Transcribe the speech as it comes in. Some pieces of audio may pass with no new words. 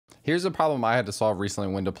Here's a problem I had to solve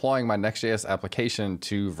recently when deploying my Next.js application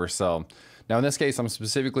to Vercel. Now in this case, I'm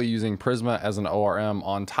specifically using Prisma as an ORM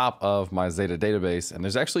on top of my Xata database, and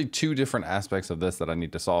there's actually two different aspects of this that I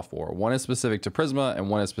need to solve for. One is specific to Prisma and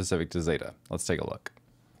one is specific to Xata. Let's take a look.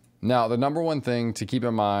 Now, the number one thing to keep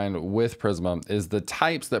in mind with Prisma is the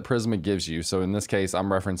types that Prisma gives you. So in this case, I'm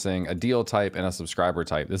referencing a deal type and a subscriber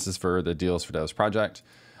type. This is for the Deals for Devs project.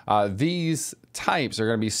 These types are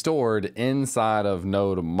going to be stored inside of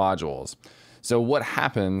node modules. So what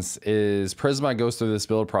happens is Prisma goes through this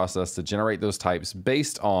build process to generate those types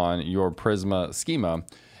based on your Prisma schema,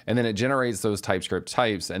 and then it generates those TypeScript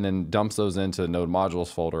types and then dumps those into the node modules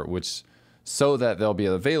folder, so that they'll be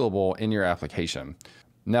available in your application.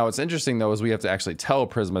 Now, what's interesting though is we have to actually tell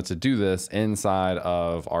Prisma to do this inside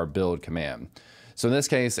of our build command. So in this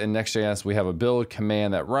case, in Next.js, we have a build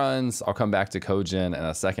command that runs. I'll come back to CodeGen in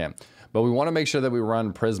a second, but we want to make sure that we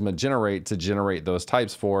run Prisma generate to generate those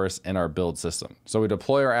types for us in our build system. So we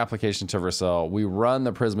deploy our application to Vercel, we run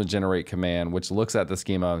the Prisma generate command, which looks at the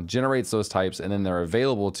schema, generates those types, and then they're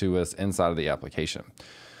available to us inside of the application.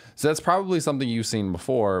 So that's probably something you've seen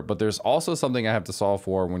before, but there's also something I have to solve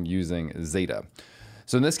for when using Xata.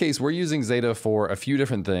 So in this case, we're using Xata for a few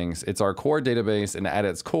different things. It's our core database, and at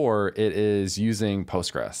its core, it is using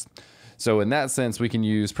Postgres. So in that sense, we can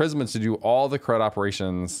use Prisma to do all the CRUD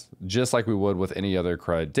operations just like we would with any other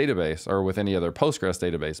CRUD database or with any other Postgres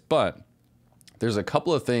database. But there's a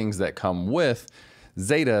couple of things that come with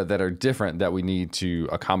Xata that are different that we need to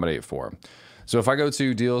accommodate for. So if I go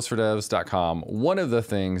to dealsfordevs.com, one of the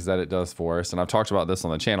things that it does for us, and I've talked about this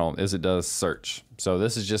on the channel, is it does search. So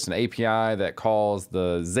this is just an API that calls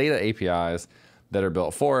the Xata APIs that are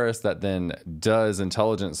built for us that then does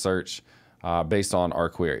intelligent search based on our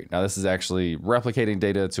query. Now this is actually replicating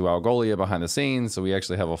data to Algolia behind the scenes, so we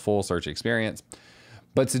actually have a full search experience.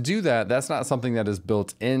 But to do that, that's not something that is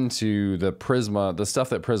built into the Prisma, the stuff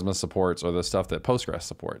that Prisma supports or the stuff that Postgres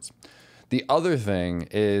supports. The other thing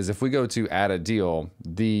is if we go to add a deal,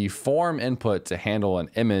 the form input to handle an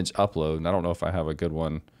image upload, and I don't know if I have a good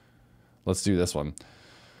one. Let's do this one.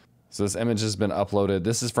 So this image has been uploaded.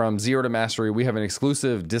 This is from Zero to Mastery. We have an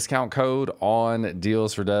exclusive discount code on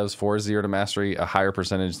Deals for Devs for Zero to Mastery, a higher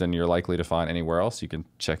percentage than you're likely to find anywhere else. You can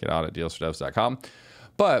check it out at dealsfordevs.com.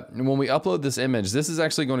 But when we upload this image, this is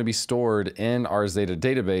actually going to be stored in our Xata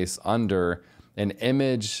database under an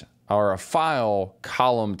image or a file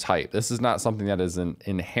column type. This is not something that is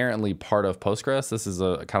inherently part of Postgres. This is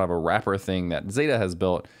a kind of a wrapper thing that Xata has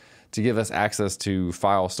built to give us access to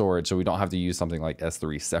file storage so we don't have to use something like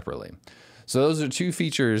S3 separately. So those are two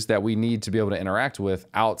features that we need to be able to interact with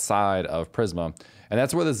outside of Prisma. And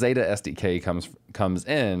that's where the Xata SDK comes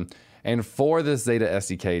in. And for this Xata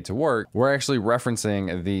SDK to work, we're actually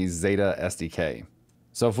referencing the Xata SDK.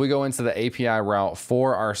 So if we go into the API route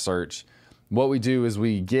for our search, what we do is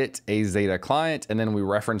we get a Xata client and then we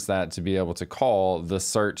reference that to be able to call the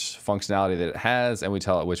search functionality that it has, and we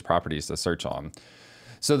tell it which properties to search on.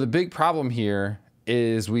 So the big problem here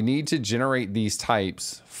is we need to generate these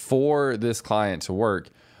types for this client to work,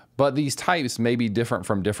 but these types may be different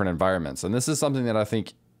from different environments. And this is something that I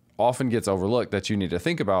think often gets overlooked that you need to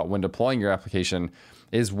think about when deploying your application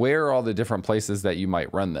is where are all the different places that you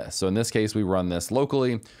might run this. So in this case, we run this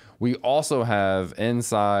locally. We also have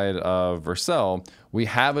inside of Vercel, we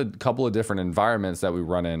have a couple of different environments that we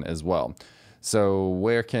run in as well. So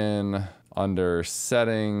where can, under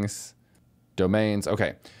settings, domains,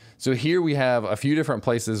 okay. So here we have a few different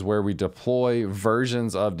places where we deploy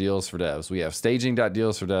versions of Deals for Devs. We have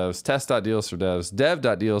staging.dealsfordevs, test.dealsfordevs,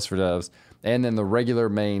 dev.dealsfordevs, and then the regular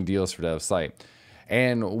main Deals for Devs site.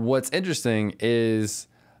 And what's interesting is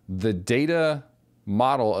the data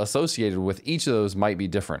model associated with each of those might be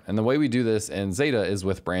different. And the way we do this in Xata is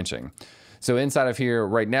with branching. So inside of here,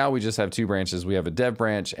 right now, we just have two branches. We have a dev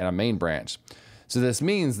branch and a main branch. So this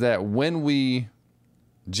means that when we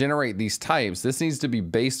generate these types, this needs to be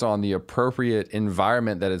based on the appropriate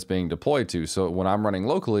environment that it's being deployed to. So when I'm running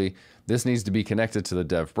locally, this needs to be connected to the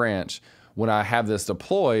dev branch. When I have this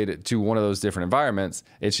deployed to one of those different environments,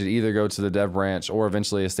 it should either go to the dev branch or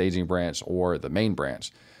eventually a staging branch or the main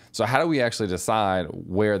branch. So how do we actually decide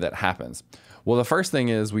where that happens? Well, the first thing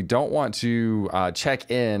is we don't want to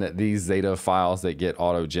check in these Xata files that get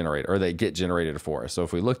auto-generated or they get generated for us. So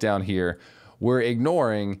if we look down here, we're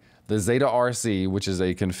ignoring the Xata RC, which is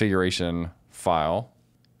a configuration file.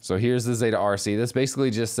 So here's the Xata RC. This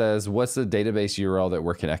basically just says what's the database URL that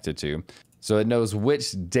we're connected to. So it knows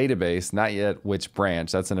which database, not yet which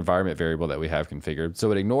branch. That's an environment variable that we have configured.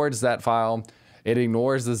 So it ignores that file. It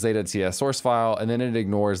ignores the Xata TS source file, and then it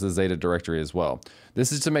ignores the Xata directory as well.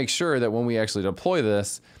 This is to make sure that when we actually deploy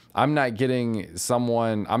this, I'm not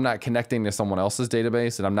connecting to someone else's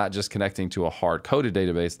database, and I'm not just connecting to a hard-coded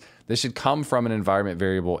database. This should come from an environment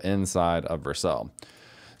variable inside of Vercel.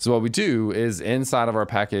 So what we do is inside of our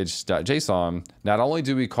package.json, not only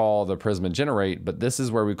do we call the Prisma generate, but this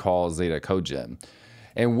is where we call Xata CodeGen.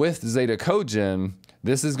 And with Xata CodeGen,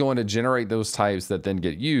 this is going to generate those types that then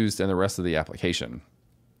get used in the rest of the application.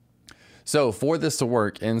 So for this to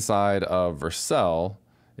work inside of Vercel,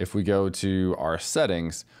 if we go to our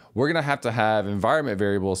settings, we're going to have environment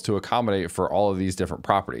variables to accommodate for all of these different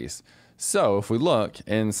properties. So if we look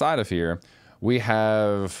inside of here, we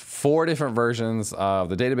have 4 different versions of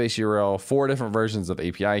the database URL, 4 different versions of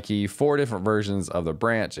API key, 4 different versions of the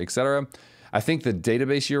branch, etc. I think the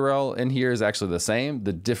database URL in here is actually the same.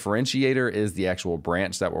 The differentiator is the actual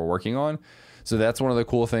branch that we're working on. So that's one of the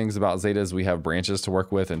cool things about Xata is we have branches to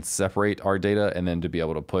work with and separate our data and then to be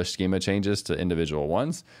able to push schema changes to individual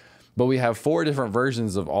ones. But we have 4 different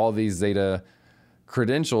versions of all these Xata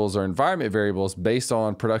credentials or environment variables based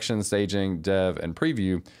on production, staging, dev, and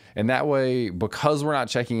preview. And that way, because we're not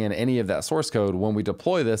checking in any of that source code, when we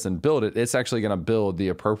deploy this and build it, it's actually going to build the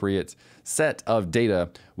appropriate set of data,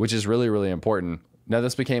 which is really, really important. Now,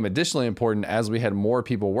 this became additionally important as we had more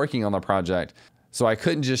people working on the project. So I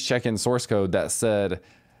couldn't just check in source code that said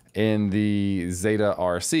in the Xata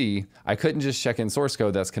RC, I couldn't just check in source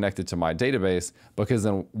code that's connected to my database, because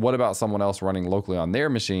then what about someone else running locally on their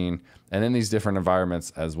machine and in these different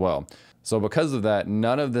environments as well? So because of that,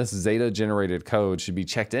 none of this Xata generated code should be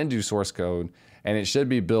checked into source code, and it should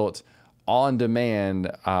be built on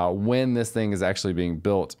demand when this thing is actually being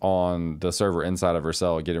built on the server inside of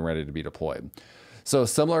Vercel getting ready to be deployed. So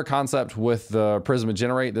similar concept with the Prisma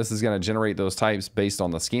generate. This is going to generate those types based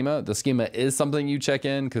on the schema. The schema is something you check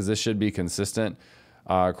in because this should be consistent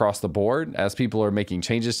across the board. As people are making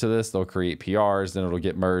changes to this, they'll create PRs, then it'll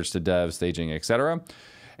get merged to dev, staging, etc.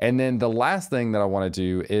 And then the last thing that I want to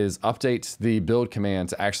do is update the build command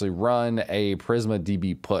to actually run a Prisma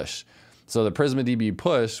DB push. So the Prisma DB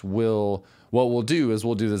push what we'll do is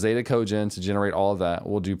we'll do the Xata CodeGen to generate all of that.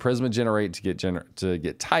 We'll do Prisma generate to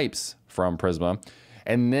get types from Prisma.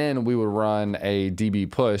 And then we would run a DB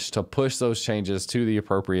push to push those changes to the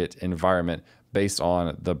appropriate environment based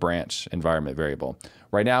on the branch environment variable.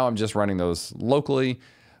 Right now, I'm just running those locally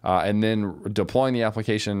and then deploying the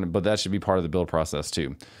application, but that should be part of the build process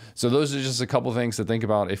too. So those are just a couple things to think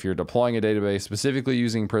about if you're deploying a database specifically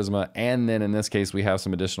using Prisma. And then in this case, we have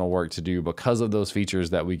some additional work to do because of those features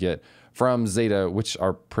that we get from Xata, which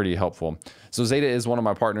are pretty helpful. So Xata is one of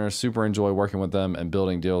my partners, super enjoy working with them and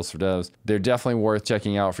building deals for devs. They're definitely worth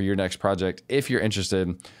checking out for your next project if you're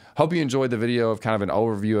interested. Hope you enjoyed the video of kind of an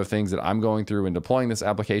overview of things that I'm going through in deploying this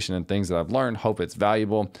application and things that I've learned. Hope it's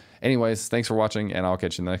valuable. Anyways, thanks for watching, and I'll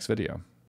catch you in the next video.